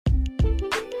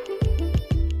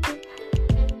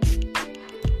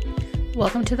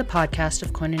Welcome to the podcast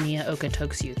of Koinonia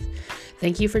Okotoks Youth.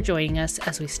 Thank you for joining us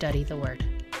as we study the Word.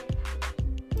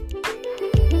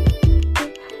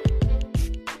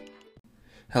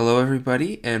 Hello,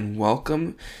 everybody, and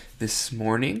welcome this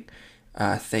morning.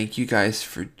 Thank you guys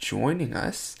for joining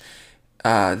us.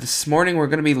 This morning we're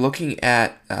going to be looking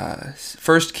at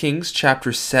 1 Kings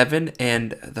chapter 7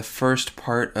 and the first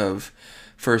part of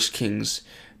 1 Kings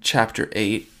chapter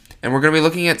 8. And we're going to be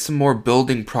looking at some more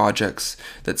building projects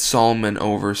that Solomon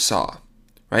oversaw.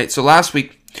 Right? So last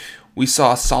week we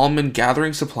saw Solomon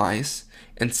gathering supplies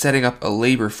and setting up a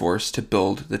labor force to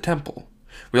build the temple.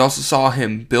 We also saw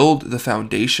him build the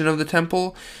foundation of the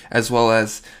temple as well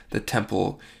as the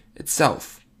temple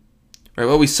itself. Right?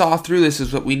 What we saw through this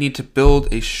is that we need to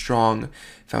build a strong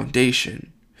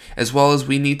foundation, as well as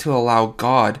we need to allow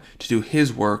God to do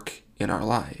his work in our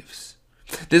lives.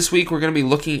 This week we're going to be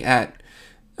looking at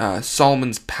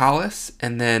Solomon's palace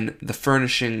and then the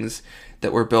furnishings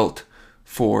that were built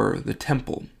for the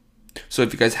temple. So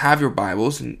if you guys have your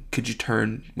Bibles, and could you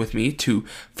turn with me to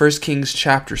 1 Kings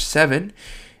chapter 7.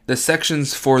 The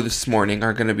sections for this morning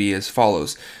are going to be as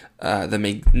follows. The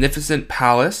magnificent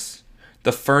palace,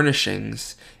 the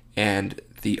furnishings, and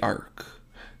the ark.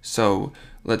 So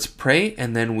let's pray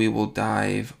and then we will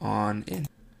dive on in.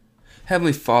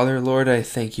 Heavenly Father, Lord, I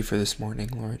thank you for this morning,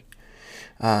 Lord.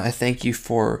 I thank you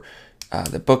for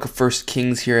the book of 1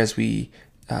 Kings here as we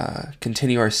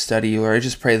continue our study. Lord, I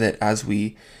just pray that as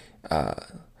we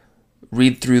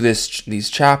read through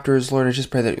these chapters, Lord, I just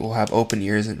pray that we'll have open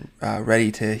ears and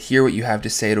ready to hear what you have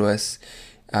to say to us,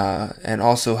 and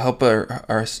also help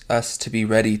us to be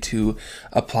ready to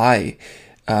apply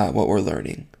what we're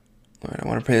learning. Lord, I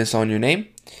want to pray this all in your name.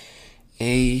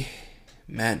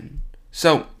 Amen.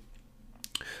 So,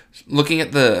 looking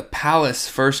at the palace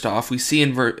first off, we see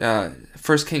in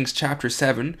 1 Kings chapter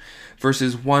 7,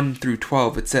 verses 1 through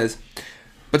 12, it says,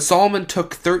 "But Solomon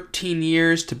took 13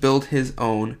 years to build his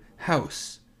own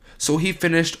house, so he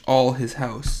finished all his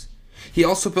house. He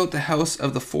also built the house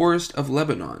of the forest of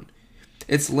Lebanon.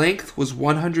 Its length was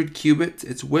 100 cubits,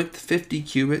 its width 50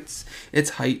 cubits,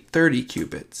 its height 30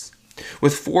 cubits,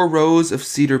 with 4 rows of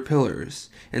cedar pillars,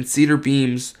 and cedar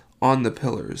beams on the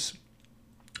pillars.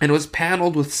 And was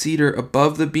paneled with cedar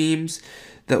above the beams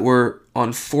that were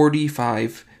on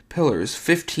 45 pillars,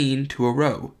 15 to a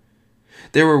row.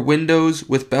 There were windows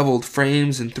with beveled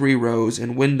frames in 3 rows,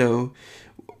 and window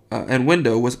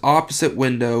was opposite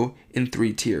window in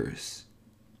 3 tiers.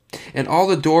 And all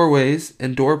the doorways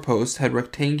and doorposts had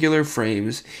rectangular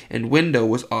frames, and window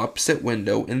was opposite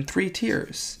window in 3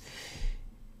 tiers.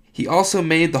 He also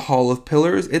made the hall of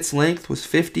pillars. Its length was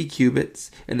 50 cubits,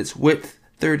 and its width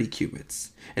 30 cubits.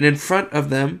 And in front of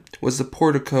them was the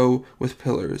portico with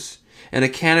pillars, and a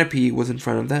canopy was in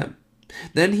front of them.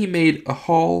 Then he made a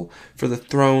hall for the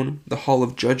throne, the hall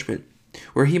of judgment,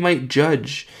 where he might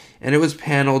judge, and it was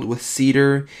paneled with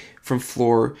cedar from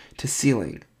floor to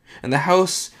ceiling. And the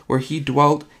house where he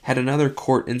dwelt had another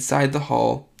court inside the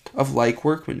hall of like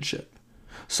workmanship.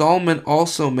 Solomon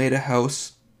also made a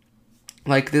house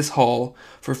like this hall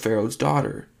for Pharaoh's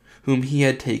daughter, whom he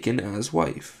had taken as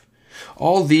wife.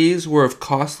 All these were of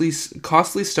costly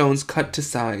stones cut to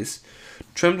size,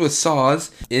 trimmed with saws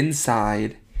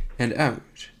inside and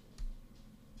out.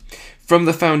 From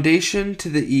the foundation to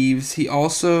the eaves,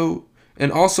 also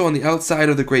on the outside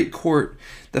of the great court,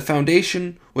 the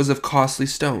foundation was of costly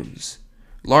stones,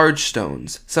 large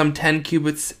stones, some 10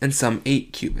 cubits and some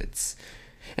 8 cubits.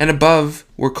 And above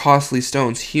were costly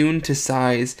stones hewn to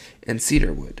size and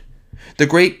cedar wood. The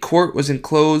great court was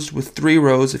enclosed with 3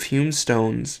 rows of hewn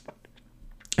stones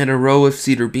and a row of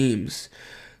cedar beams.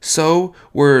 So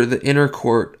were the inner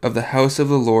court of the house of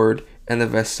the Lord and the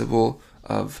vestibule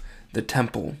of the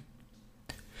temple."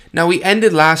 Now we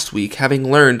ended last week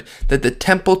having learned that the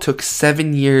temple took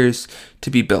 7 years to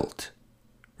be built.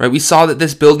 Right? We saw that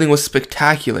this building was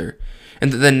spectacular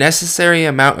and that the necessary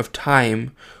amount of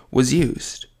time was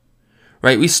used.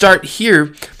 Right? We start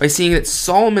here by seeing that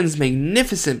Solomon's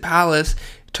magnificent palace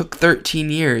took 13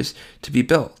 years to be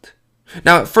built.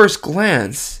 Now, at first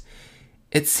glance,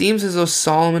 it seems as though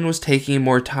Solomon was taking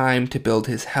more time to build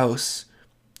his house.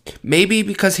 Maybe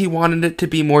because he wanted it to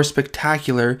be more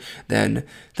spectacular than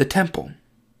the temple.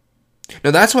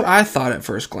 Now, that's what I thought at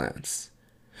first glance.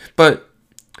 But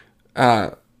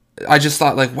I just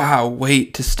thought, like, wow, way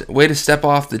to step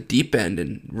off the deep end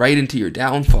and right into your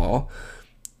downfall.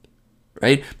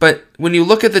 Right? But when you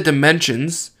look at the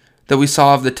dimensions that we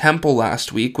saw of the temple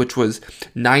last week, which was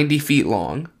 90 feet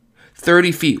long,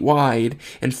 30 feet wide,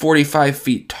 and 45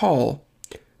 feet tall,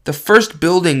 the first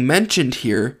building mentioned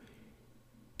here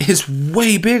is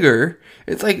way bigger.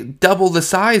 It's like double the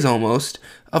size almost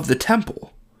of the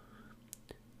temple,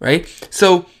 right?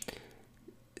 So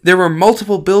there were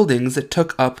multiple buildings that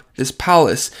took up this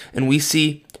palace, and we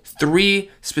see 3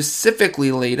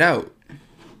 specifically laid out,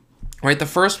 right? The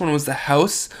first one was the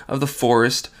House of the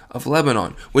Forest of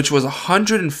Lebanon, which was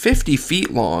 150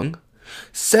 feet long,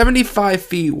 75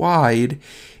 feet wide,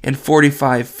 and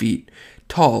 45 feet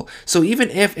tall. So even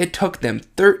if it took them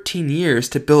 13 years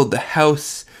to build the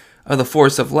House of the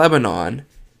Forest of Lebanon,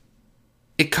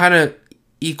 it kind of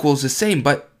equals the same,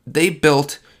 but they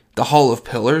built the Hall of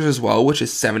Pillars as well, which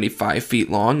is 75 feet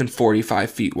long and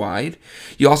 45 feet wide.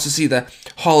 You also see the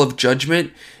Hall of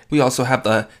Judgment. We also have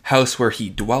the house where he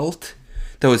dwelt,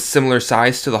 that was similar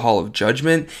size to the Hall of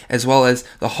Judgment, as well as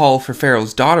the Hall for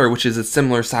Pharaoh's daughter, which is a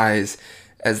similar size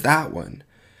as that one.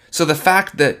 So the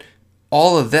fact that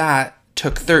all of that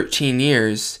took 13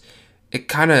 years, it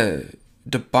kind of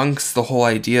debunks the whole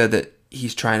idea that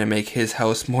he's trying to make his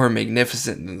house more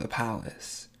magnificent than the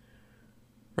palace.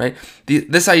 Right?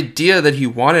 This idea that he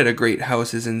wanted a great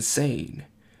house is insane.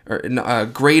 Or a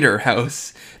greater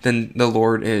house than the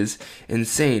Lord is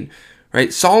insane.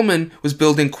 Right? Solomon was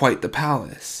building quite the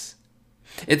palace.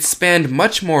 It spanned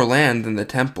much more land than the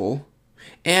temple.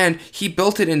 And he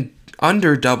built it in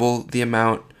under double the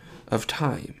amount of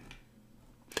time.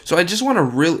 So I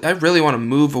really want to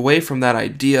move away from that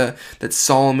idea that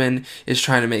Solomon is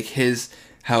trying to make his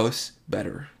house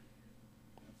better.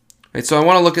 Right, so I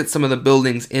want to look at some of the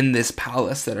buildings in this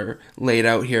palace that are laid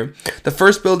out here. The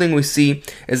first building we see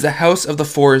is the House of the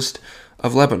Forest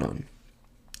of Lebanon,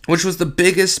 which was the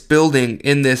biggest building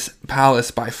in this palace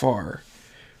by far.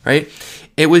 Right?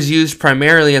 It was used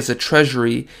primarily as a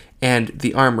treasury and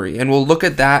the armory. And we'll look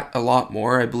at that a lot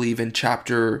more, I believe, in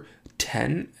chapter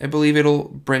 10. I believe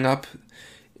it'll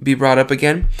be brought up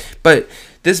again. But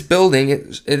this building,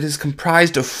 it is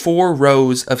comprised of 4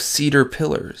 rows of cedar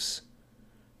pillars.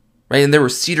 Right, and there were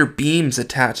cedar beams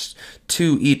attached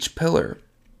to each pillar.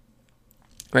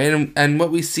 Right, and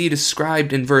what we see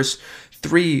described in verse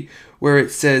 3, where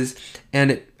it says,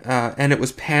 and it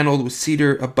was paneled with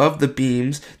cedar above the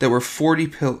beams that were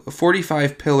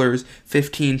 45 pillars,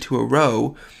 15 to a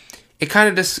row. It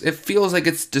kind of it feels like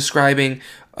it's describing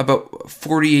about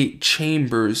 48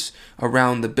 chambers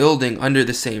around the building under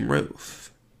the same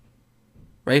roof.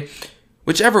 Right,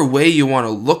 whichever way you want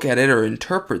to look at it or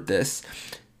interpret this,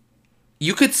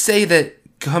 you could say that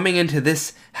coming into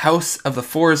this House of the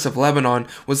Forest of Lebanon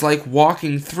was like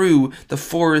walking through the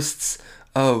forests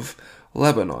of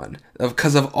Lebanon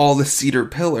because of all the cedar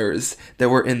pillars that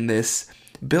were in this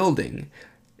building.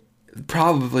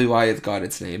 Probably why it got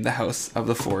its name, the House of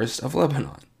the Forest of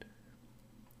Lebanon.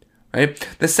 Right?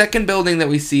 The second building that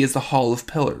we see is the Hall of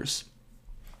Pillars.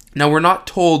 Now, we're not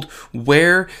told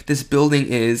where this building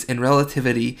is in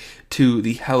relativity to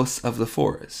the House of the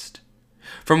Forest.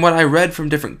 From what I read from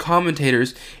different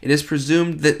commentators, it is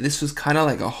presumed that this was kind of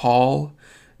like a hall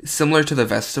similar to the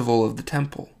vestibule of the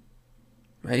temple,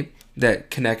 right? That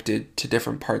connected to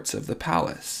different parts of the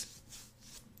palace,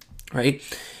 right?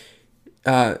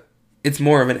 It's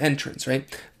more of an entrance, right?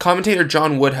 Commentator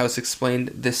John Woodhouse explained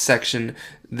this section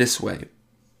this way.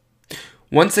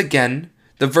 Once again,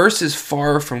 the verse is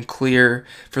far from clear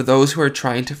for those who are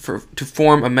trying to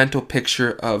form a mental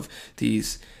picture of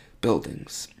these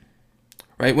buildings.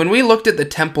 Right? When we looked at the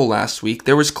temple last week,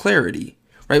 there was clarity.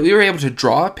 Right? We were able to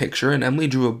draw a picture, and Emily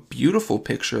drew a beautiful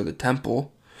picture of the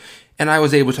temple, and I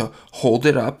was able to hold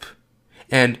it up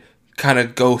and kind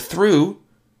of go through,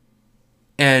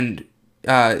 and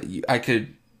I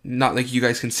could, not like you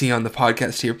guys can see on the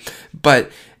podcast here,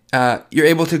 but you're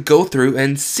able to go through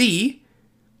and see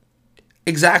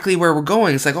exactly where we're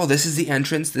going. It's like, oh, this is the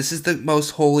entrance, this is the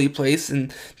most holy place,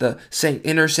 and the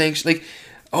inner sanctuary, like,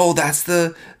 oh, that's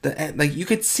the like, you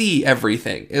could see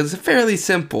everything. It was fairly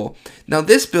simple. Now,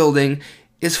 this building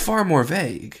is far more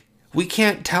vague. We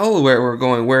can't tell where we're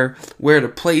going, where to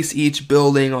place each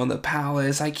building on the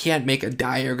palace. I can't make a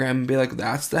diagram and be like,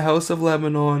 that's the House of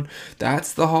Lebanon,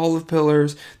 that's the Hall of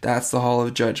Pillars, that's the Hall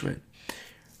of Judgment.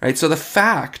 Right? So the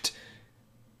fact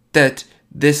that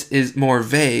this is more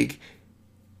vague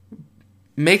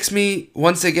makes me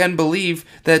once again believe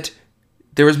that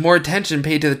there was more attention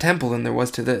paid to the temple than there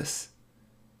was to this.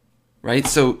 Right?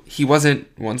 So he wasn't,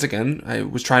 once again, I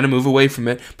was trying to move away from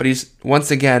it, but he's,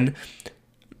 once again,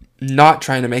 not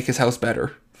trying to make his house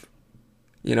better.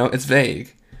 You know, it's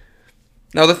vague.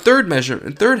 Now, the third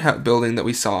building that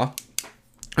we saw,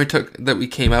 that we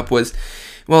came up was,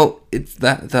 well, it's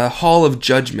the Hall of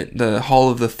Judgment, the Hall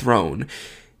of the Throne.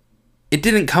 It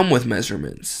didn't come with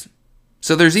measurements.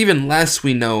 So there's even less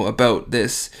we know about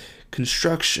this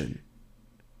construction.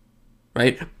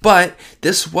 right? But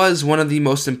this was one of the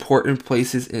most important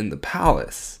places in the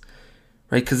palace,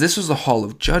 right? Because this was the hall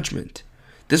of judgment.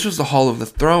 This was the hall of the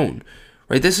throne,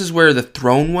 right? This is where the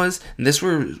throne was, and this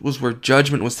was where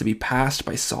judgment was to be passed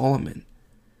by Solomon,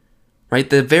 right?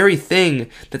 The very thing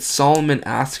that Solomon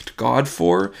asked God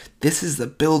for, this is the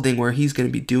building where he's going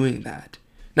to be doing that.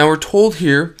 Now we're told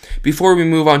here, before we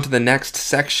move on to the next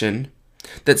section,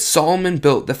 that Solomon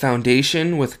built the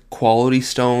foundation with quality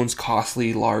stones,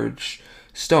 costly, large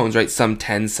stones, right? Some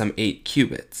 10, some 8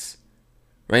 cubits,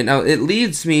 right? Now it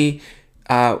leaves me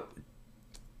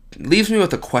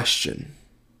with a question,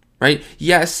 right?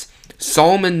 Yes,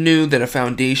 Solomon knew that a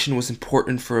foundation was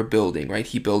important for a building, right?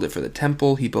 He built it for the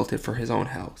temple. He built it for his own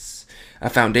house. A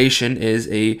foundation is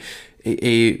a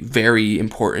very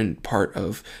important part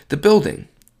of the building.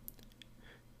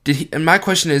 And my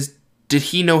question is, did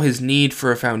he know his need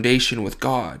for a foundation with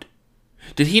God?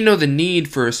 Did he know the need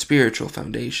for a spiritual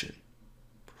foundation?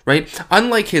 Right?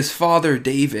 Unlike his father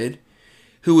David,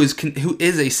 who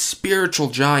is a spiritual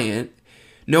giant,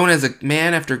 known as a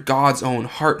man after God's own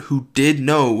heart, who did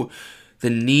know the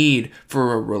need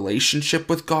for a relationship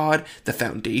with God, the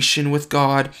foundation with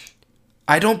God,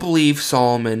 I don't believe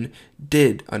Solomon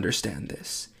did understand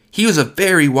this. He was a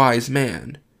very wise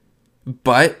man,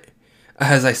 but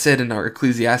as I said in our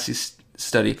Ecclesiastes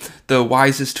study, the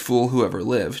wisest fool who ever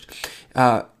lived,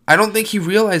 I don't think he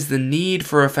realized the need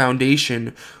for a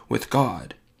foundation with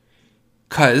God.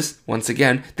 Because, once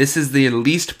again, this is the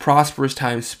least prosperous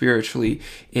time spiritually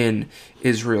in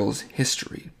Israel's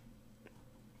history.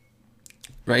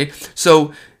 Right?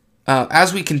 So,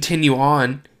 as we continue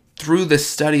on through the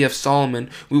study of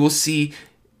Solomon, we will see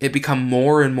it become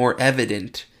more and more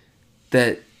evident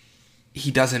that he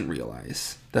doesn't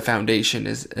realize the foundation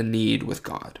is a need with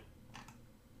God.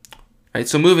 Right?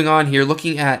 So moving on here,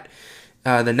 looking at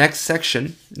the next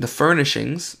section, the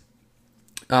furnishings,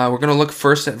 we're going to look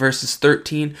first at verses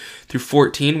 13 through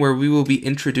 14, where we will be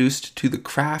introduced to the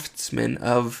craftsmen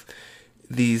of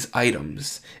these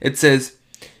items. It says,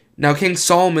 "Now King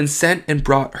Solomon sent and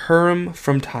brought Hiram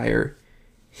from Tyre.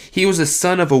 He was a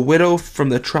son of a widow from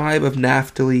the tribe of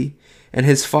Naphtali, and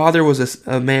his father was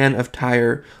a man of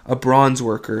Tyre, a bronze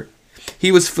worker.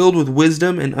 He was filled with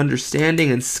wisdom and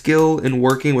understanding and skill in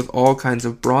working with all kinds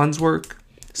of bronze work.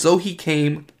 So he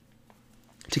came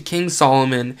to King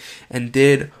Solomon and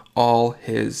did all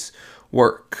his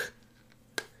work."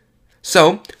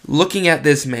 So, looking at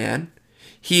this man,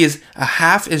 he is a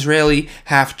half Israeli,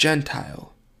 half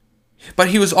Gentile. But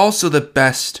he was also the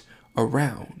best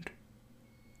around.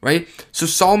 Right? So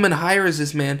Solomon hires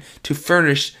this man to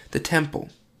furnish the temple.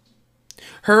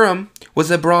 Hiram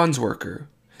was a bronze worker.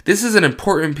 This is an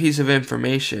important piece of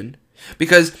information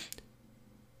because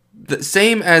just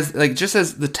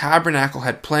as the tabernacle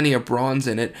had plenty of bronze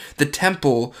in it, the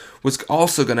temple was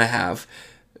also going to have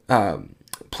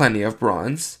plenty of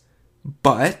bronze,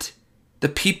 but the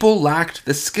people lacked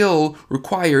the skill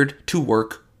required to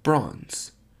work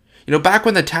bronze. You know, back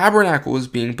when the tabernacle was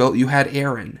being built, you had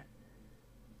Aaron,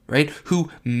 right, who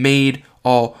made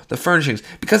all the furnishings.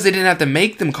 Because they didn't have to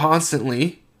make them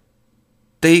constantly,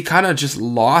 they kind of just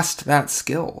lost that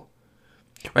skill,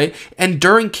 right? And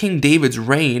during King David's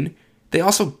reign, they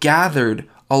also gathered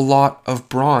a lot of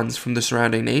bronze from the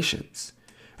surrounding nations,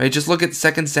 right? Just look at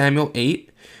 2 Samuel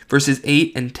 8, verses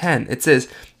 8 and 10. It says,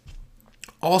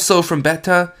 "Also from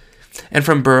Betah and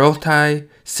from Berothai,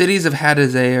 cities of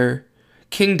Hadazer,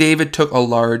 King David took a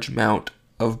large amount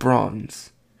of bronze.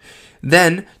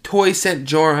 Then Toi sent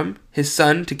Joram, his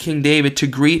son, to King David to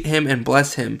greet him and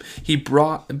bless him.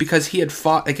 Because he had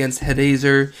fought against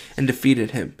Hadazer and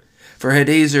defeated him. For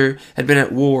Hadazer had been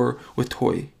at war with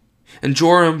Toi. And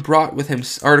Joram brought with him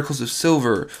articles of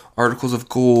silver, articles of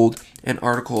gold, and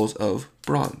articles of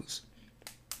bronze."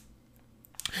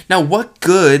 Now, what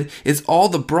good is all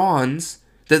the bronze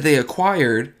that they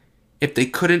acquired if they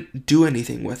couldn't do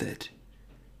anything with it?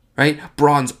 Right?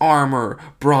 Bronze armor,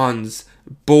 bronze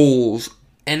bowls,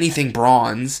 anything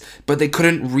bronze, but they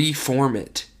couldn't reform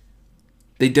it.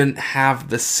 They didn't have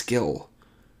the skill.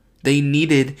 They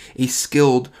needed a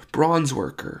skilled bronze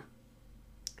worker,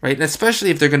 right? And especially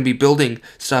if they're going to be building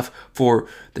stuff for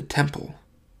the temple,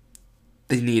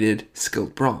 they needed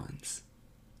skilled bronze,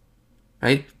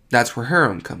 right? That's where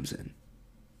Hiram comes in.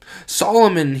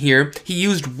 Solomon here, he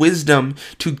used wisdom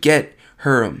to get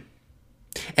Hiram.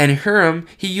 And Hiram,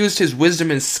 he used his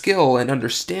wisdom and skill and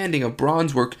understanding of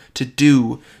bronze work to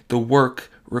do the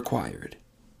work required.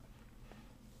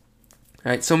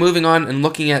 All right, so moving on and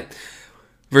looking at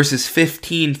verses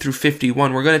 15 through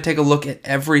 51, we're going to take a look at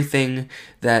everything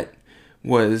that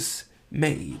was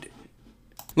made.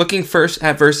 Looking first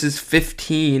at verses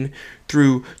 15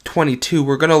 through 22,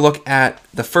 we're going to look at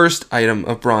the first item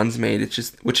of bronze made,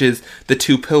 which is the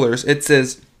 2 pillars. It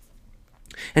says,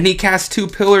 "And he cast 2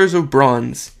 pillars of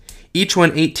bronze, each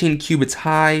one 18 cubits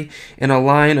high, and a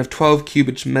line of 12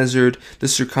 cubits measured the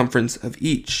circumference of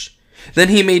each. Then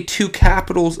he made 2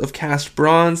 capitals of cast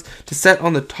bronze to set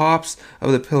on the tops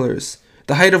of the pillars.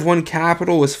 The height of one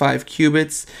capital was 5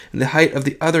 cubits, and the height of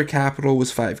the other capital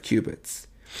was 5 cubits.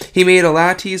 He made a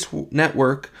lattice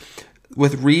network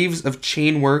with reeves of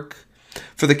chain work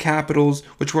for the capitals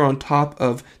which were on top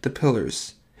of the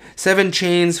pillars. 7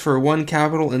 chains for one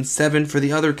capital and 7 for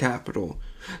the other capital.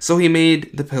 So he made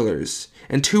the pillars,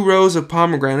 and 2 rows of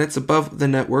pomegranates above the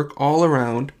network all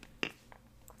around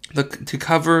to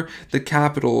cover the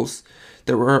capitals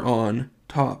that were on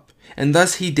top. And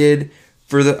thus he did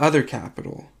for the other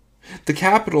capital. The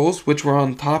capitals which were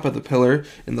on top of the pillar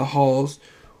in the halls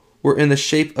were in the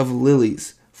shape of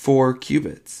lilies, 4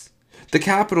 cubits. The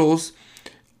capitals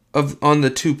on the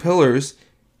 2 pillars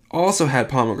also had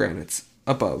pomegranates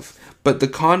above, but the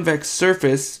convex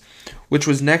surface which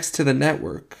was next to the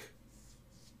network,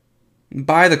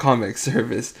 by the convex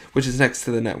surface which is next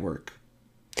to the network.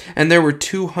 And there were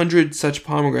 200 such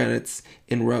pomegranates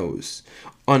in rows,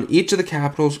 on each of the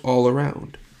capitals all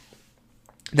around.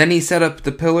 Then he set up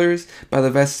the pillars by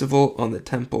the vestibule on the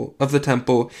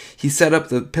temple. He set up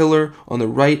the pillar on the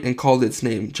right and called its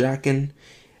name Jachin,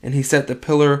 and he set the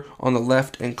pillar on the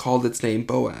left and called its name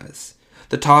Boaz.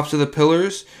 The tops of the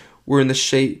pillars were in the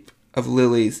shape of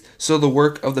lilies, so the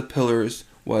work of the pillars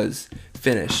was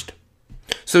finished."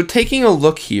 So taking a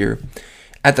look here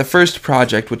at the first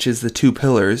project, which is the 2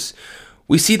 pillars,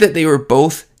 we see that they were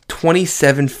both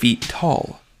 27 feet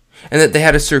tall, and that they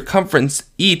had a circumference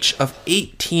each of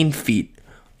 18 feet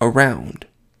around.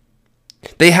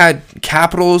 They had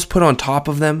capitals put on top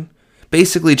of them,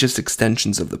 basically just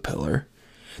extensions of the pillar,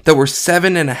 that were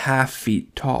 7.5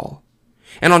 feet tall.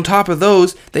 And on top of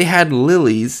those, they had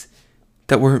lilies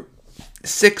that were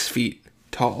 6 feet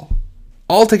tall.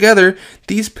 Altogether,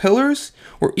 these pillars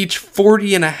were each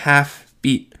 40.5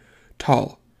 feet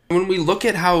tall. When we look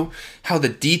at how the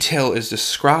detail is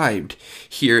described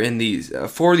here in these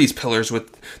for these pillars,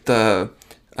 with the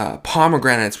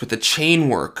pomegranates, with the chain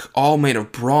work all made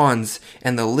of bronze,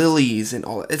 and the lilies and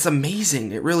all, it's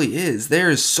amazing. It really is. There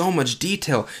is so much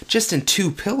detail just in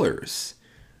 2 pillars,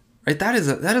 right? That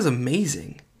is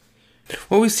amazing.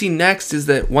 What we see next is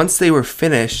that once they were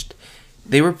finished,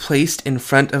 they were placed in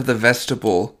front of the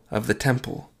vestibule of the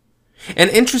temple. And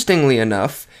interestingly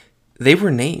enough, they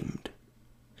were named.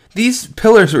 These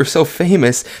pillars were so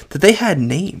famous that they had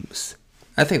names.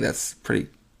 I think that's pretty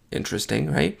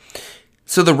interesting, right?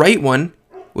 So the right one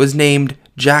was named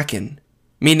Jachin,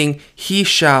 meaning he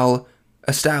shall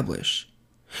establish.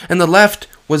 And the left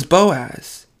was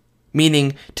Boaz,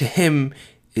 meaning to him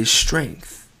is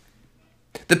strength.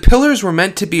 The pillars were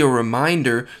meant to be a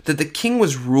reminder that the king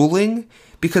was ruling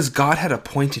because God had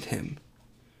appointed him,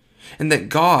 and that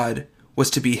God was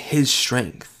to be his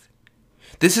strength.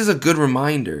 This is a good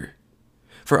reminder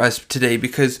for us today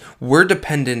because we're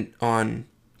dependent on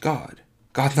God.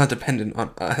 God's not dependent on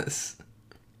us,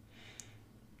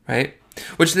 right?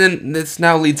 Which then, this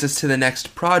now leads us to the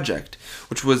next project,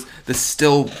 which was the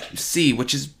Still Sea,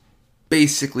 which is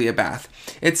basically a bath.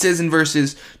 It says in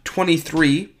verses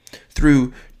 23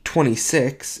 through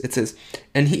 26, it says,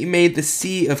 "And he made the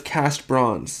sea of cast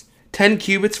bronze, 10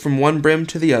 cubits from one brim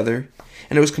to the other,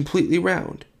 and it was completely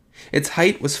round. Its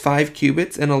height was 5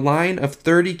 cubits, and a line of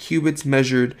 30 cubits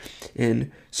measured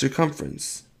in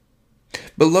circumference.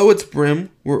 Below its brim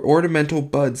were ornamental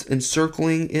buds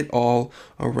encircling it all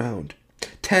around,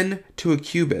 10 to a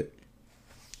cubit.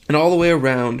 And all the way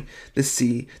around the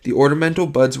sea, the ornamental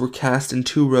buds were cast in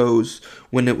 2 rows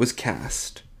when it was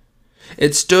cast.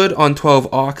 It stood on 12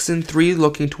 oxen, 3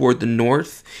 looking toward the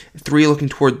north, 3 looking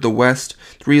toward the west,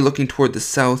 3 looking toward the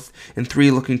south, and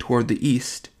 3 looking toward the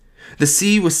east. The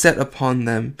sea was set upon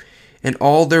them, and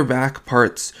all their back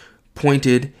parts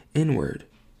pointed inward.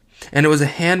 And it was a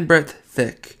handbreadth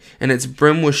thick, and its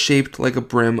brim was shaped like a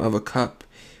brim of a cup,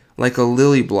 like a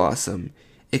lily blossom.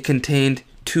 It contained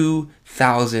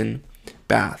 2,000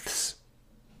 baths."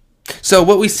 So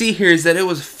what we see here is that it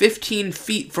was 15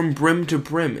 feet from brim to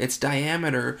brim. Its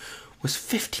diameter was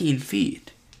 15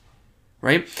 feet,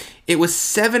 right? It was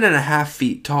 7.5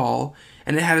 feet tall,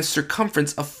 and it had a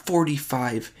circumference of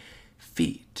 45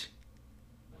 feet.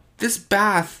 This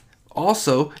bath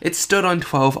also, it stood on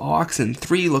 12 oxen,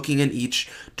 3 looking in each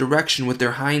direction with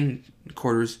their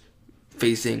hindquarters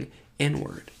facing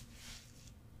inward,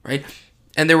 right?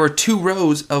 And there were 2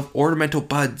 rows of ornamental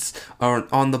buds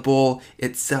on the bowl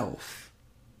itself.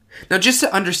 Now, just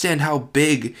to understand how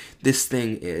big this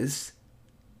thing is,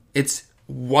 it's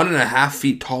 1.5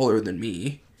 feet taller than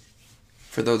me,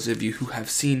 for those of you who have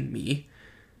seen me.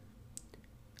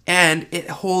 And it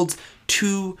holds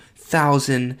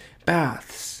 2,000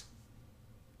 baths,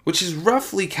 which is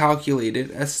roughly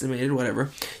calculated, estimated, whatever,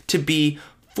 to be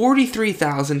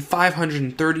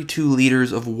 43,532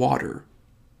 liters of water.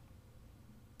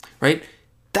 Right?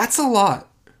 That's a lot.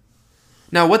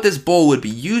 Now, what this bowl would be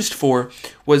used for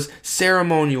was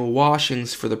ceremonial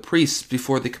washings for the priests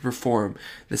before they could perform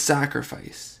the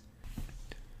sacrifice.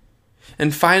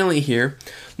 And finally here,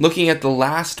 looking at the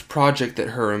last project that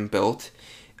Huram built,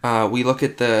 we look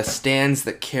at the stands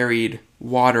that carried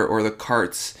water, or the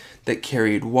carts that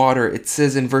carried water. It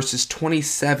says in verses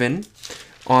 27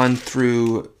 on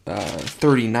through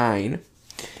 39,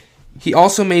 he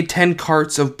also made 10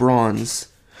 carts of bronze.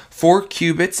 4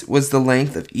 cubits was the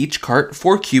length of each cart,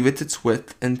 4 cubits its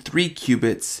width, and 3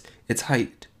 cubits its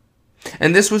height.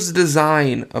 And this was the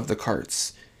design of the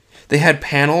carts. They had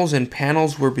panels, and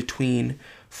panels were between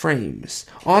frames.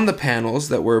 On the panels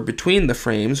that were between the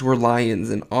frames were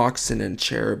lions and oxen and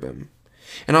cherubim.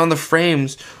 And on the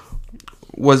frames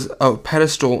was a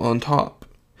pedestal on top.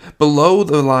 Below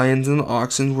the lions and the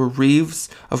oxen were wreaths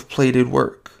of plated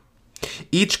work.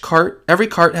 Every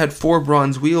cart had 4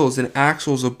 bronze wheels and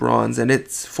axles of bronze, and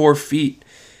its 4 feet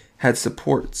had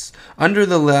supports. Under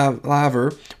the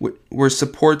laver were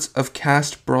supports of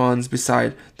cast bronze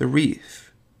beside the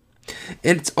wreath.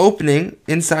 Its opening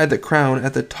inside the crown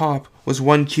at the top was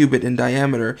 1 cubit in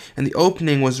diameter, and the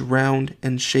opening was round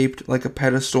and shaped like a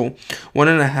pedestal,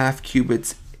 1.5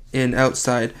 cubits in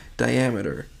outside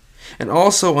diameter. And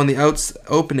also on the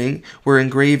opening were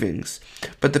engravings,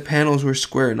 but the panels were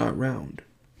square, not round.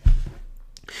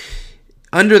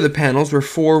 Under the panels were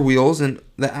 4 wheels, and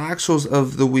the axles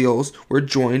of the wheels were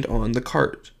joined on the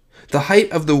cart. The height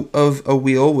of a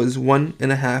wheel was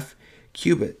 1.5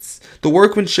 cubits. The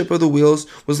workmanship of the wheels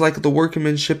was like the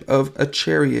workmanship of a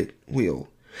chariot wheel.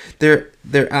 Their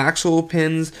axle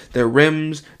pins, their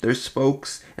rims, their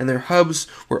spokes, and their hubs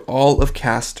were all of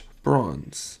cast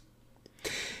bronze.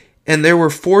 And there were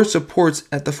 4 supports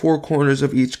at the 4 corners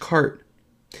of each cart.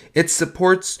 Its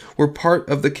supports were part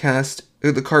of the cart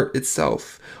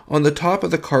itself. On the top of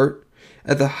the cart,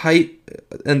 at the height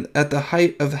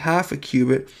of half a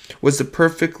cubit, was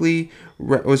perfectly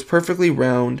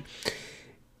round,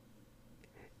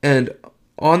 and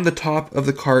on the top of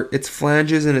the cart, its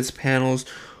flanges and its panels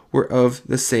were of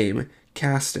the same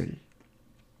casting.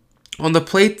 On the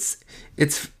plates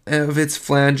of its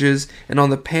flanges and on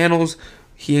the panels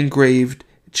he engraved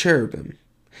cherubim,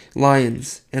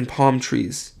 lions, and palm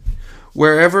trees.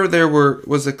 Wherever there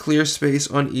was a clear space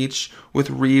on each, with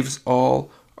wreaths all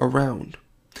around.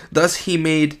 Thus he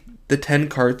made the 10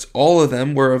 carts. All of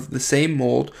them were of the same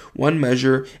mold, 1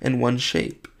 measure, and 1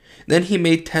 shape. Then he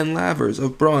made 10 lavers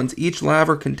of bronze. Each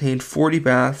laver contained 40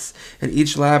 baths, and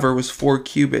each laver was 4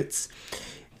 cubits.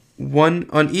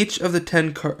 On each of the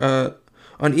 10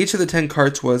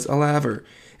 carts was a laver.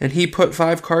 And he put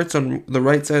 5 carts on the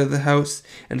right side of the house,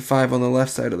 and 5 on the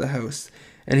left side of the house.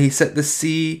 And he set the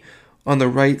sea on the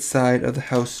right side of the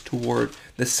house toward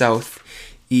the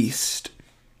southeast.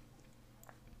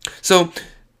 So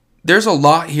there's a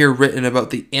lot here written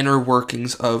about the inner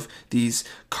workings of these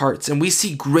carts, and we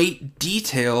see great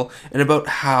detail and about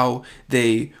how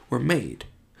they were made.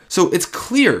 So it's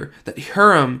clear that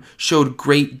Huram showed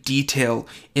great detail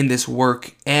in this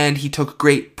work, and he took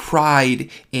great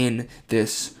pride in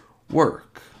this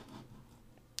work.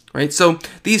 Right? So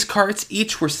these carts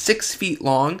each were 6 feet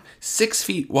long, 6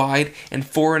 feet wide, and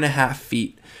 4.5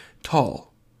 feet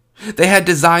tall. They had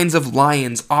designs of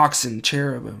lions, oxen,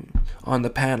 cherubim on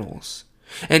the panels,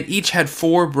 and each had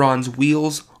 4 bronze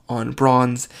wheels on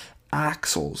bronze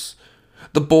axles.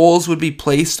 The bowls would be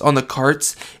placed on the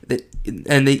carts,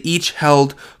 and they each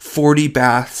held 40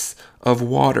 baths of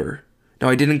water. Now,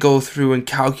 I didn't go through and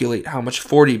calculate how much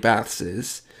 40 baths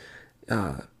is,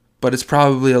 but it's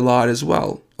probably a lot as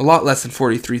well. A lot less than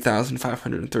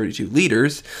 43,532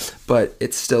 liters, but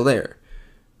it's still there,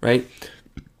 right?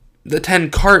 The 10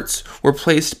 carts were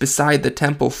placed beside the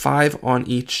temple, 5 on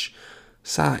each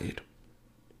side.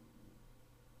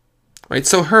 Right?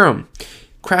 So Huram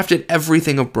crafted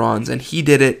everything of bronze, and he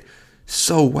did it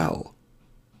so well.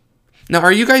 Now,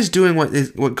 are you guys doing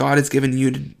what God has given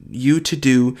you to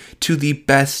do to the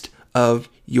best of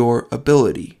your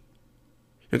ability?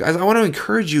 Now, guys, I want to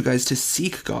encourage you guys to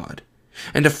seek God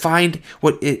and to find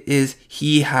what it is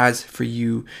He has for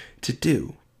you to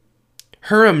do.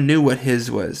 Huram knew what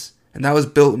his was, and that was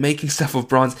making stuff of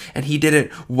bronze, and he did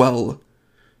it well.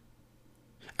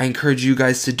 I encourage you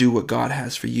guys to do what God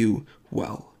has for you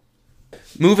well.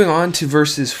 Moving on to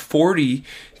verses 40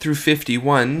 through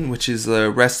 51, which is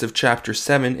the rest of chapter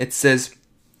 7, it says,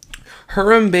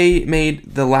 Hiram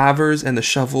made the lavers and the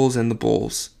shovels and the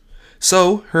bowls.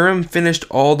 So Hiram finished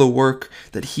all the work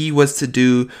that he was to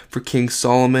do for King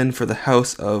Solomon for the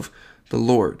house of the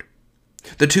Lord.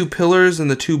 The 2 pillars and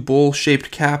the 2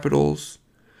 bowl-shaped capitals,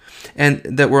 and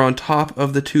that were on top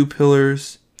of the 2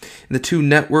 pillars, and the 2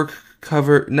 networks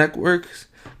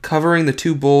covering the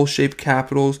 2 bowl-shaped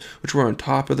capitals, which were on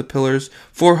top of the pillars,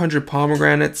 400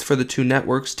 pomegranates for the 2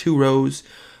 networks, 2 rows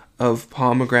of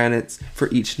pomegranates for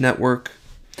each network,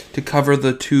 to cover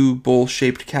the 2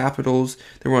 bowl-shaped capitals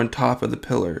that were on top of the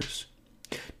pillars.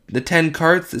 The 10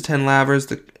 carts, the 10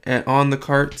 lavers on the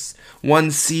carts,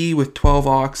 1 sea with 12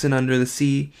 oxen under the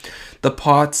sea, the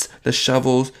pots, the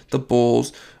shovels, the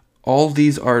bowls, all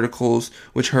these articles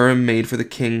which Hiram made for the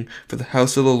king for the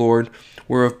house of the Lord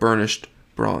were of burnished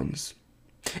bronze.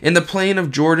 In the plain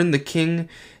of Jordan the king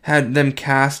had them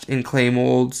cast in clay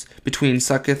molds between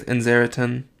Succoth and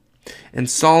Zaretan. And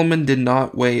Solomon did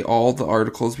not weigh all the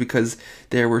articles because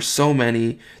there were so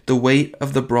many. The weight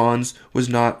of the bronze was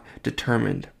not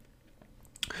determined.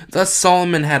 Thus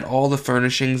Solomon had all the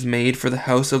furnishings made for the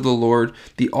house of the Lord,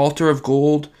 the altar of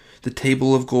gold, the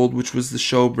table of gold which was the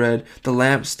showbread, the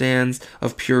lampstands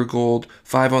of pure gold,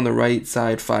 5 on the right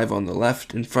side, 5 on the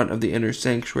left, in front of the inner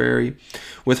sanctuary,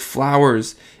 with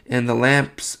flowers, and the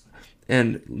lamps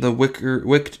and the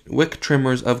wick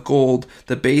trimmers of gold,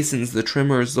 the basins, the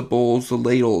trimmers, the bowls, the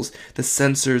ladles, the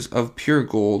censers of pure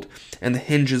gold, and the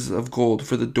hinges of gold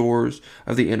for the doors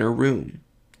of the inner room,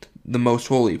 the most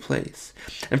holy place,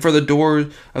 and for the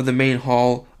doors of the main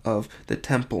hall of the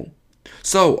temple.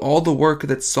 So all the work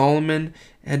that Solomon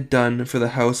had done for the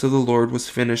house of the Lord was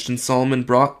finished, and Solomon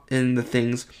brought in the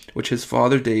things which his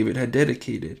father David had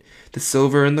dedicated, the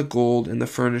silver and the gold and the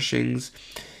furnishings.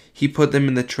 He put them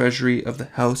in the treasury of the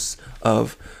house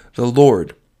of the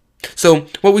Lord. So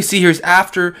what we see here is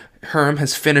after Hiram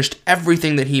has finished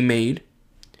everything that he made,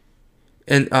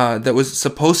 and that was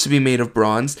supposed to be made of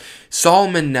bronze,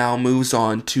 Solomon now moves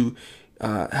on to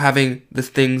having the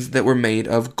things that were made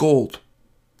of gold.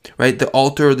 Right? The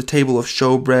altar, the table of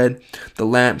showbread, the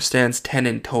lampstands, 10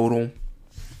 in total,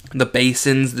 the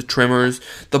basins, the trimmers,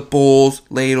 the bowls,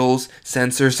 ladles,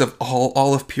 censers of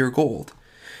all of pure gold.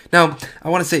 Now, I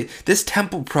want to say, this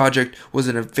temple project was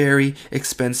a very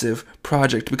expensive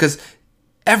project because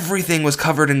everything was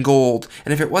covered in gold.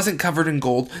 And if it wasn't covered in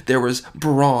gold, there was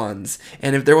bronze.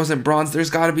 And if there wasn't bronze,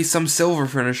 there's got to be some silver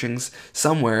furnishings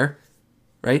somewhere,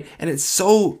 right? And it's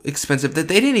so expensive that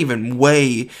they didn't even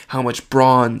weigh how much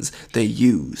bronze they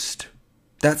used.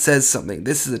 That says something.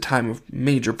 This is a time of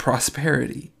major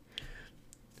prosperity,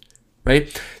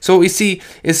 right? So what we see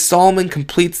is Solomon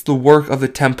completes the work of the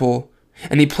temple,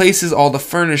 and he places all the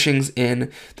furnishings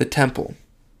in the temple.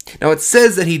 Now it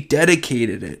says that he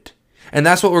dedicated it, and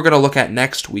that's what we're going to look at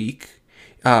next week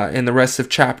in the rest of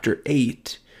chapter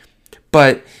 8.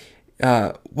 But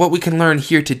what we can learn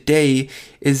here today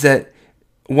is that,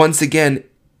 once again,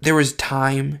 there was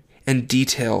time and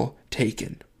detail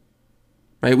taken.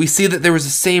 Right? We see that there was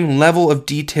the same level of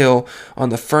detail on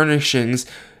the furnishings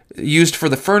used for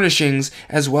the furnishings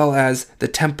as well as the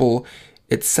temple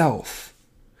itself.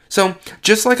 So,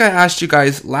 just like I asked you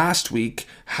guys last week,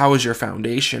 how is your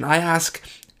foundation? I ask,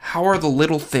 how are the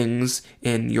little things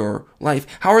in your life?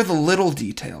 How are the little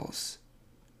details?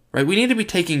 Right? We need to be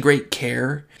taking great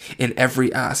care in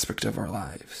every aspect of our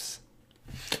lives.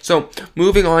 So,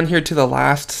 moving on here to the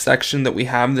last section that we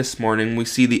have this morning, we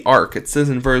see the ark. It says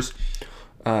in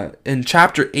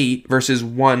chapter 8, verses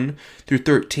 1 through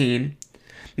 13,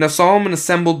 Now Solomon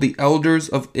assembled the elders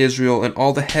of Israel and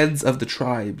all the heads of the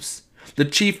tribes, the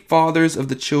chief fathers of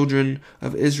the children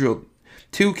of Israel,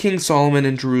 to King Solomon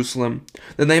in Jerusalem,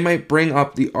 that they might bring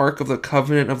up the ark of the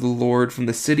covenant of the Lord from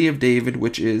the city of David,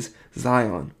 which is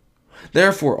Zion.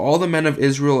 Therefore all the men of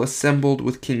Israel assembled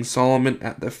with King Solomon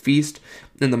at the feast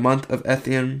in the month of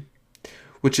Ethanim,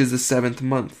 which is the 7th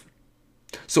month.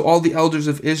 So all the elders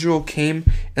of Israel came,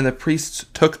 and the priests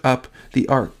took up the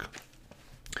ark.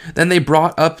 Then they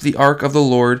brought up the ark of the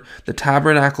Lord, the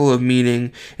tabernacle of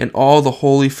meeting, and all the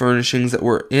holy furnishings that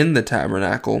were in the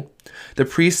tabernacle. The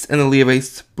priests and the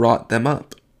Levites brought them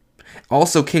up.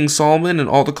 Also King Solomon and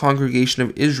all the congregation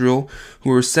of Israel who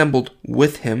were assembled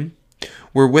with him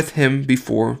were with him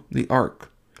before the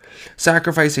ark,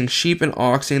 sacrificing sheep and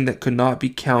oxen that could not be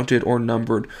counted or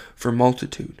numbered for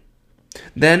multitude.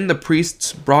 Then the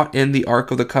priests brought in the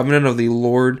ark of the covenant of the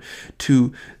Lord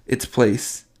to its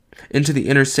place, into the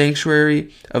inner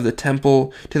sanctuary of the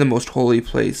temple, to the most holy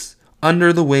place,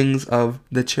 under the wings of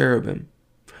the cherubim.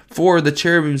 For the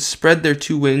cherubim spread their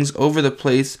 2 wings over the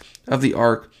place of the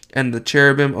ark, and the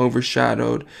cherubim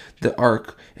overshadowed the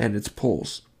ark and its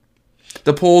poles.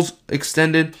 The poles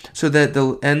extended so that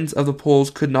the ends of the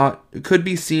poles could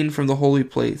be seen from the holy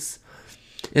place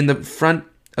in the front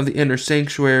of the inner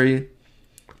sanctuary,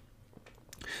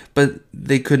 but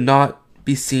they could not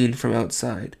be seen from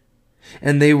outside.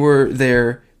 And they were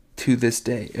there to this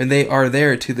day. And they are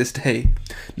there to this day.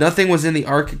 Nothing was in the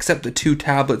ark except the 2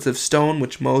 tablets of stone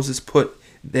which Moses put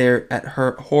there at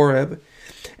Horeb,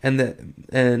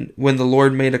 and when the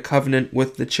Lord made a covenant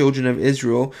with the children of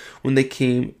Israel when they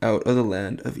came out of the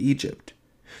land of Egypt.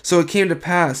 So it came to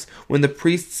pass, when the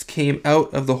priests came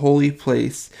out of the holy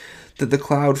place, that the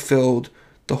cloud filled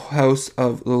the house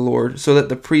of the Lord, so that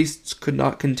the priests could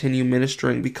not continue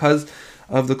ministering because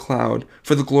of the cloud,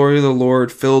 for the glory of the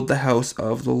Lord filled the house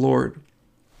of the Lord.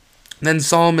 Then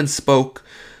Solomon spoke.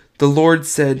 The Lord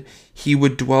said he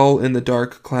would dwell in the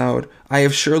dark cloud. I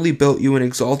have surely built you an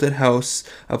exalted house,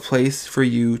 a place for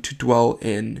you to dwell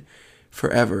in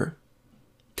forever.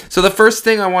 So the first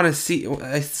thing I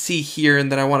see here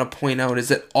and that I want to point out is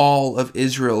that all of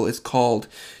Israel is called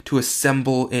to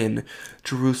assemble in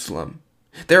Jerusalem.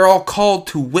 They're all called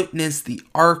to witness the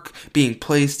ark being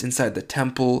placed inside the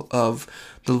temple of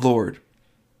the Lord.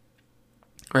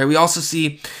 Right? We also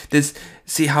see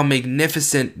how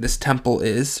magnificent this temple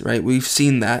is, right? We've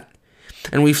seen that.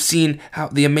 And we've seen how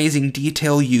the amazing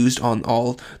detail used on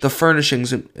all the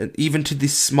furnishings, and even to the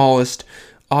smallest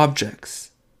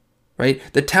objects. Right?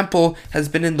 The temple has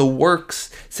been in the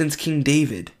works since King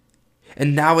David,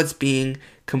 and now it's being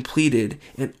completed,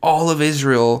 and all of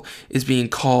Israel is being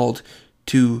called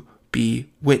to be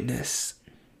witness.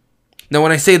 Now,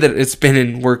 when I say that it's been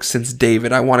in work since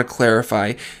David, I want to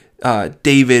clarify,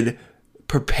 David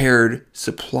prepared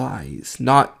supplies,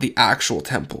 not the actual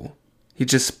temple. He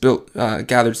just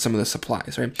gathered some of the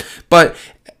supplies, right? But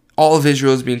all of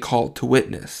Israel is being called to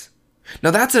witness. Now,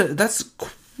 that's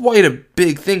quite a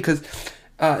big thing, because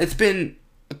it's been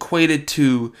equated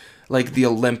to like the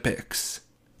Olympics,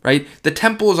 right? The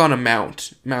temple is on a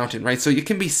mountain, right? So you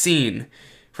can be seen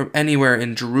from anywhere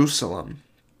in Jerusalem.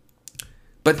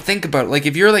 But think about it, like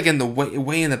if you're like in the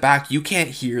way in the back, you can't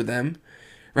hear them,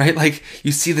 right? Like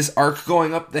you see this ark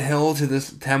going up the hill to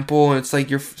this temple, and it's like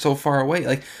you're so far away.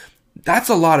 Like that's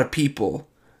a lot of people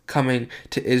coming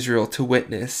to Israel to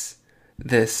witness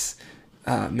this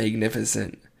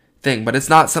magnificent thing, but it's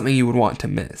not something you would want to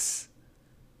miss.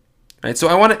 Right? So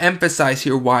I want to emphasize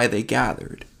here why they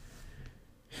gathered.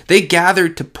 They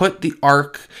gathered to put the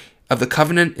ark of the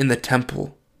covenant in the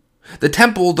temple. The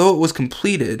temple, though it was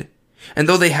completed, and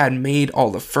though they had made all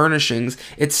the furnishings,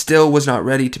 it still was not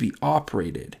ready to be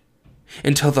operated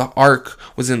until the ark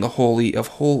was in the Holy of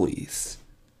Holies.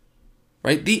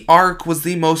 Right? The ark was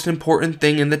the most important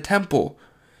thing in the temple,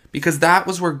 because that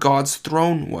was where God's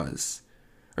throne was.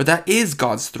 Or that is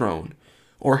God's throne,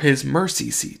 or his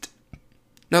mercy seat.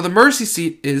 Now the mercy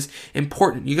seat is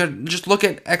important. You gotta just look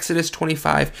at Exodus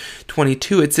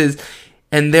 25:22. It says,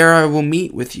 "And there I will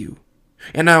meet with you,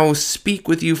 and I will speak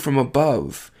with you from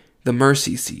above the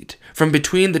mercy seat, from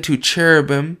between the 2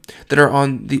 cherubim that are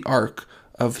on the ark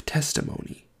of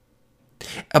testimony,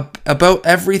 about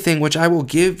everything which I will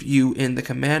give you in the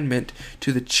commandment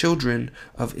to the children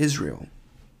of Israel."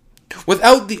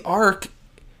 Without the ark,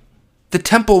 the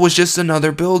temple was just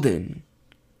another building.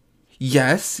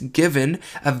 Yes, given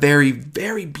a very,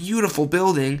 very beautiful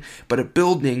building, but a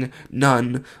building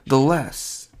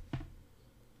nonetheless.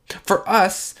 For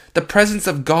us, the presence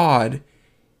of God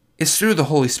is through the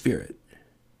Holy Spirit,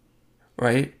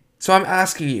 right? So I'm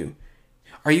asking you,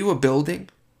 are you a building?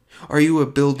 Are you a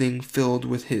building filled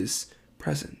with his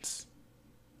presence?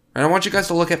 And I want you guys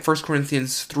to look at 1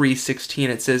 Corinthians 3:16.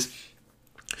 It says,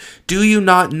 "Do you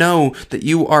not know that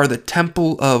you are the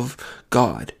temple of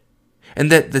God,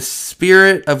 and that the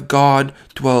Spirit of God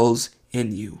dwells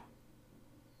in you?"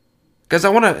 Guys, I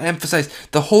want to emphasize,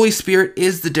 the Holy Spirit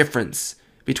is the difference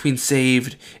between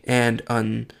saved and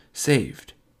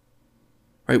unsaved.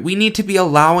 Right? We need to be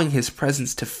allowing his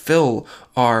presence to fill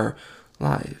our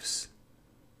lives.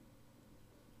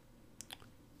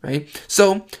 Right?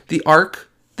 So, the ark,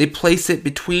 they place it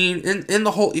between, in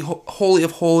the Holy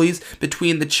of Holies,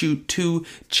 between the 2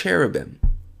 cherubim.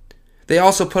 They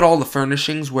also put all the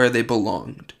furnishings where they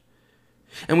belonged.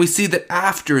 And we see that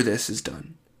after this is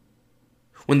done,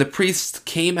 when the priests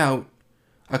came out,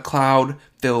 a cloud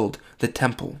filled the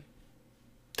temple.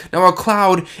 Now a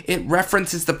cloud, it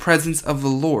references the presence of the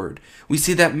Lord. We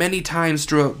see that many times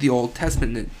throughout the Old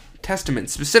Testament,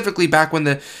 specifically back when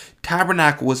the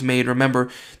tabernacle was made. Remember,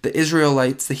 the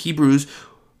Israelites, the Hebrews,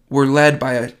 were led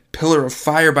by a pillar of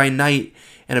fire by night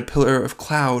and a pillar of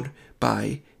cloud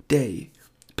by day.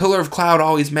 Pillar of cloud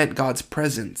always meant God's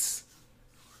presence.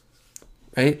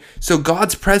 Right? So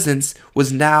God's presence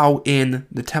was now in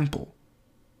the temple.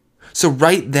 So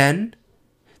right then,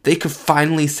 they could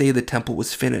finally say the temple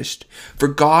was finished, for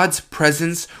God's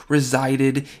presence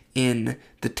resided in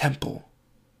the temple.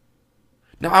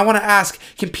 Now I want to ask,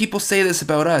 can people say this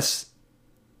about us?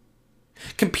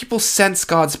 Can people sense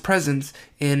God's presence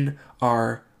in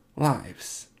our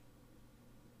lives?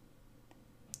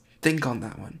 Think on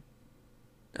that one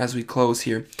as we close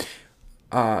here.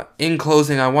 In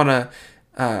closing, I want to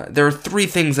there are 3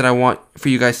 things that I want for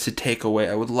you guys to take away.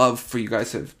 I would love for you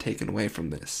guys to have taken away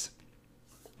from this.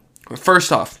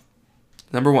 First off,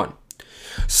 number 1,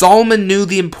 Solomon knew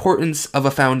the importance of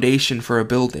a foundation for a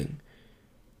building,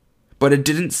 but it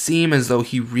didn't seem as though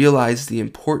he realized the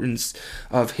importance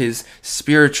of his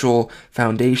spiritual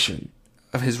foundation,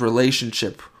 of his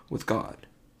relationship with God.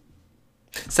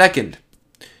 Second,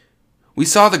 we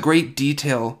saw the great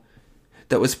detail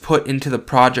that was put into the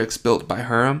projects built by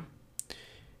Hiram.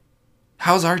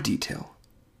 How's our detail?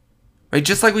 Right?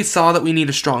 Just like we saw that we need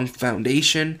a strong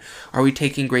foundation, are we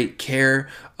taking great care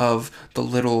of the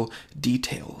little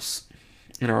details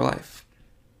in our life?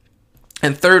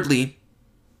 And thirdly,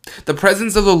 the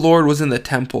presence of the Lord was in the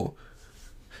temple,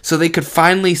 so they could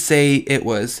finally say it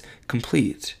was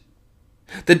complete.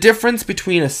 The difference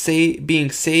between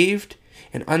being saved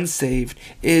and unsaved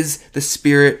is the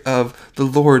Spirit of the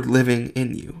Lord living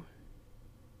in you.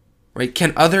 Right?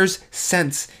 Can others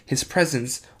sense His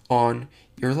presence on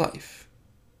your life?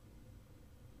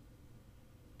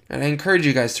 And I encourage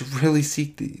you guys to really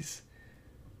seek these.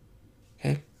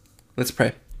 Okay? Let's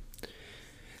pray.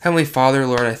 Heavenly Father,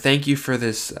 Lord, I thank you for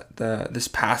this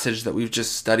passage that we've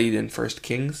just studied in 1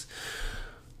 Kings.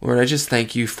 Lord, I just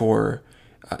thank you for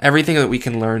everything that we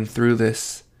can learn through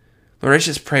this. Lord, I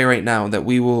just pray right now that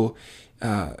we will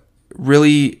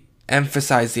really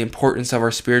emphasize the importance of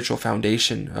our spiritual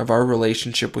foundation, of our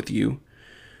relationship with you.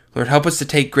 Lord, help us to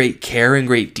take great care and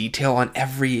great detail on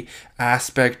every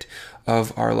aspect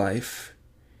of our life.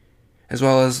 As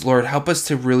well as, Lord, help us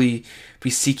to really be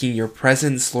seeking your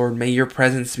presence. Lord, may your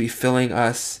presence be filling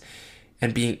us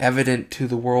and being evident to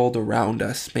the world around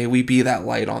us. May we be that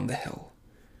light on the hill,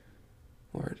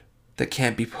 Lord, that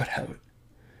can't be put out.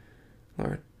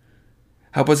 Lord,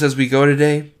 help us as we go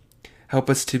today. Help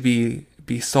us to be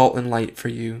salt and light for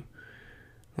you.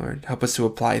 Lord, help us to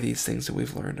apply these things that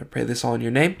we've learned. I pray this all in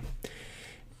your name.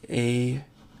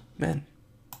 Amen.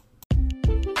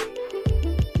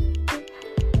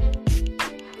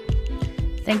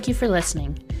 Thank you for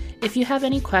listening. If you have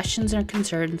any questions or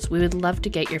concerns, we would love to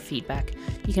get your feedback.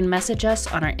 You can message us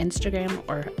on our Instagram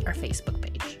or our Facebook page.